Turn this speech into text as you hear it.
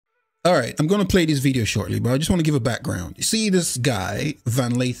All right, I'm going to play this video shortly, but I just want to give a background. You see this guy,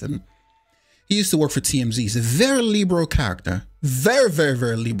 Van Lathan, he used to work for TMZ. He's a very liberal character. Very, very,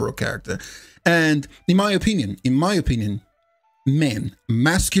 very liberal character. And in my opinion, men,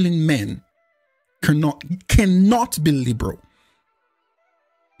 masculine men, cannot be liberal.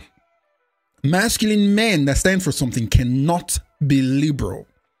 Masculine men that stand for something cannot be liberal.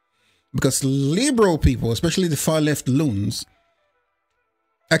 Because liberal people, especially the far left loons,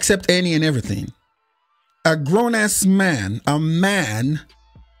 accept any and everything. A grown-ass man, a man,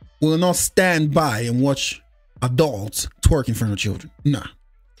 will not stand by and watch adults twerk in front of children. Nah.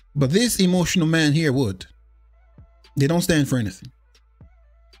 But this emotional man here would. They don't stand for anything.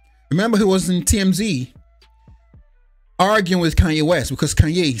 Remember, he was in TMZ arguing with Kanye West because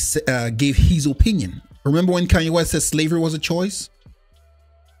Kanye gave his opinion. Remember when Kanye West said slavery was a choice?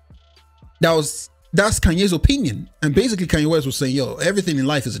 That's Kanye's opinion. And basically Kanye West was saying, yo, everything in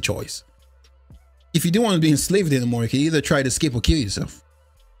life is a choice. If you don't want to be enslaved anymore, you can either try to escape or kill yourself.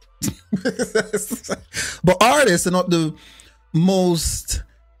 But artists are not the most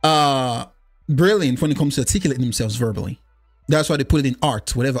brilliant when it comes to articulating themselves verbally. That's why they put it in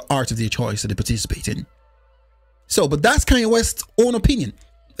art, whatever art of their choice that they participate in. So, but that's Kanye West's own opinion.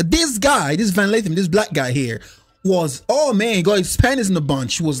 This guy, this Van Lathan, this black guy here was, oh man, he got his panties in a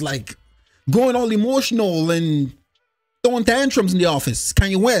bunch. He was like going all emotional and throwing tantrums in the office.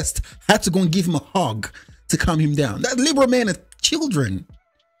 Kanye West had to go and give him a hug to calm him down. That liberal men are children.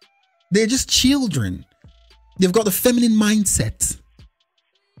 They're just children. They've got the feminine mindset.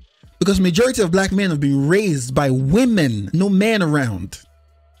 Because majority of black men have been raised by women, no men around.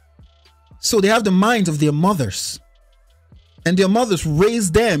 So they have the minds of their mothers. And their mothers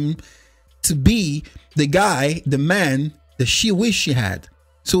raised them to be the guy, the man that she wished she had.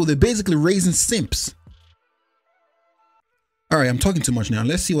 So they're basically raising simps. All right, I'm talking too much now.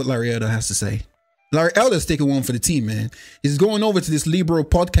 Let's see what Larry Elder has to say. Larry Elder's taking one for the team, man. He's going over to this liberal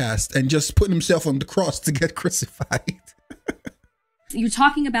podcast and just putting himself on the cross to get crucified. You're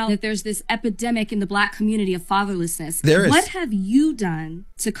talking about that there's this epidemic in the black community of fatherlessness. There is. What have you done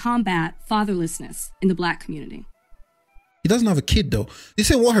to combat fatherlessness in the black community? He doesn't have a kid, though. They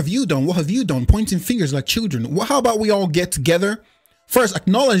say, what have you done? What have you done? Pointing fingers like children. Well, how about we all get together? First,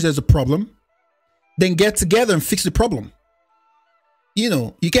 acknowledge there's a problem. Then get together and fix the problem. You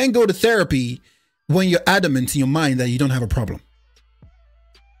know, you can't go to therapy when you're adamant in your mind that you don't have a problem.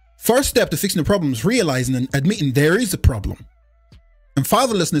 First step to fixing the problem is realizing and admitting there is a problem. And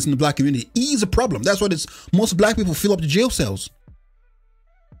fatherlessness in the black community is a problem. That's why most black people fill up the jail cells.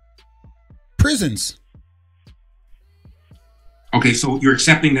 Prisons. Okay, so you're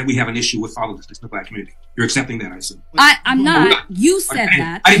accepting that we have an issue with fatherlessness in the black community. You're accepting that, I assume. I'm not. You said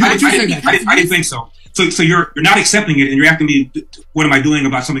that. I didn't think so. So you're not accepting it, and you're asking me, what am I doing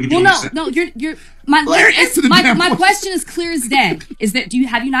about something? No. You're. My question is clear as day. Is that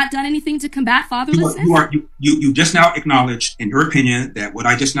have you not done anything to combat fatherlessness? You just now acknowledged, in your opinion, that what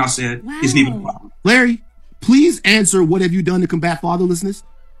I just now said isn't even a problem. Larry, please answer. What have you done to combat fatherlessness?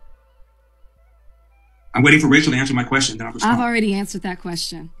 I'm waiting for Rachel to answer my question. Then I'll respond. I've already answered that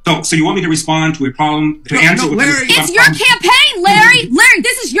question. So you want me to respond to a problem? Answer? No, Larry. It's your campaign, Larry. Larry,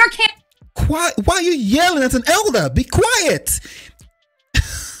 this is your campaign. Quiet. Why are you yelling at an elder? Be quiet.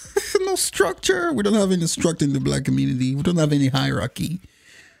 No structure. We don't have any structure in the black community. We don't have any hierarchy.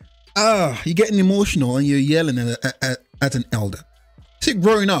 You're getting emotional and you're yelling at an elder. See,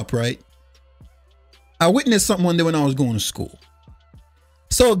 growing up, right? I witnessed something one day when I was going to school.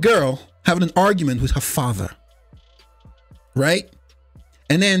 Saw a girl having an argument with her father, right?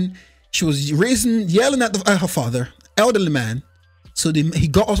 And then she was yelling at her father, elderly man. So he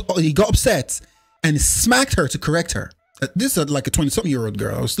got upset and smacked her to correct her. This is like a 20-something-year-old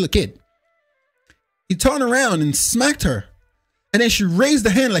girl. I was still a kid. He turned around and smacked her. And then she raised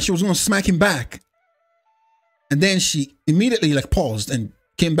the hand like she was going to smack him back. And then she immediately paused and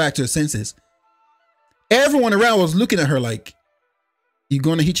came back to her senses. Everyone around was looking at her like, you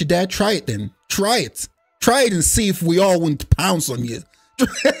going to hit your dad? Try it then. Try it. Try it and see if we all wouldn't pounce on you.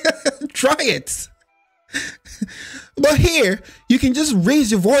 Try it. But here, you can just raise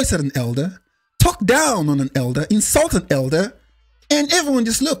your voice at an elder, talk down on an elder, insult an elder, and everyone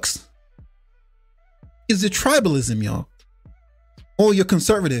just looks. It's the tribalism, y'all. Oh, you're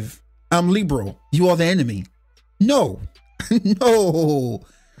conservative. I'm liberal. You are the enemy. No. No.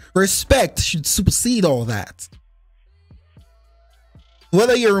 Respect should supersede all that.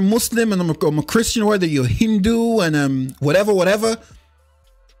 Whether you're a Muslim and I'm a Christian, whether you're Hindu and whatever,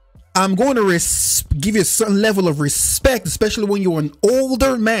 I'm going to give you a certain level of respect, especially when you're an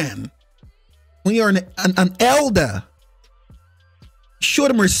older man, when you're an elder. show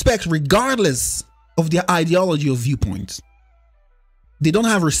them respect regardless of their ideology or viewpoints. They don't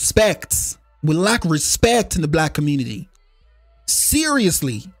have respect. We lack respect in the black community.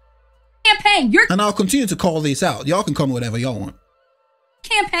 Seriously. Campaign. Your And I'll continue to call this out. Y'all can call me whatever y'all want.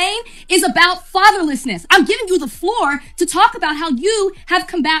 campaign is about fatherlessness. I'm giving you the floor to talk about how you have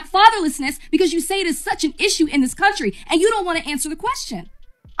combat fatherlessness because you say it is such an issue in this country and you don't want to answer the question.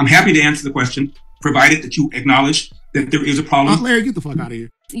 I'm happy to answer the question, provided that you acknowledge that there is a problem. Larry, get the fuck out of here.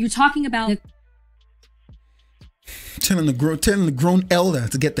 You're talking about Telling the grown elder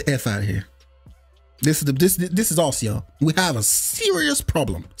to get the F out of here. This is us, y'all. We have a serious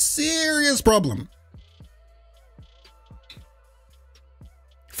problem. Serious problem.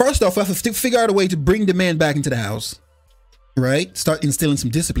 First off, we have to figure out a way to bring the man back into the house. Right? Start instilling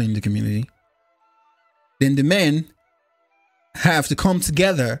some discipline in the community. Then the men have to come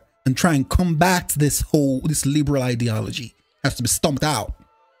together and try and combat this liberal ideology. It has to be stomped out.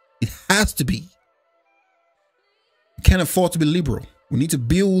 It has to be. We can't afford to be liberal. We need to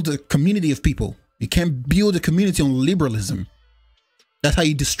build a community of people. You can't build a community on liberalism. That's how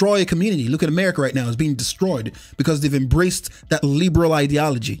you destroy a community. Look at America right now. It's being destroyed because they've embraced that liberal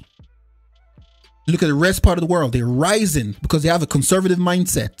ideology. Look at the rest part of the world. They're rising because they have a conservative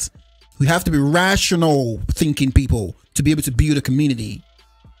mindset. We have to be rational thinking people to be able to build a community.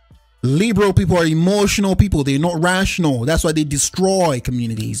 Liberal people are emotional people. They're not rational. That's why they destroy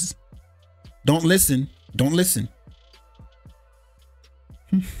communities. Don't listen. Don't listen.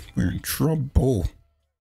 We're in trouble.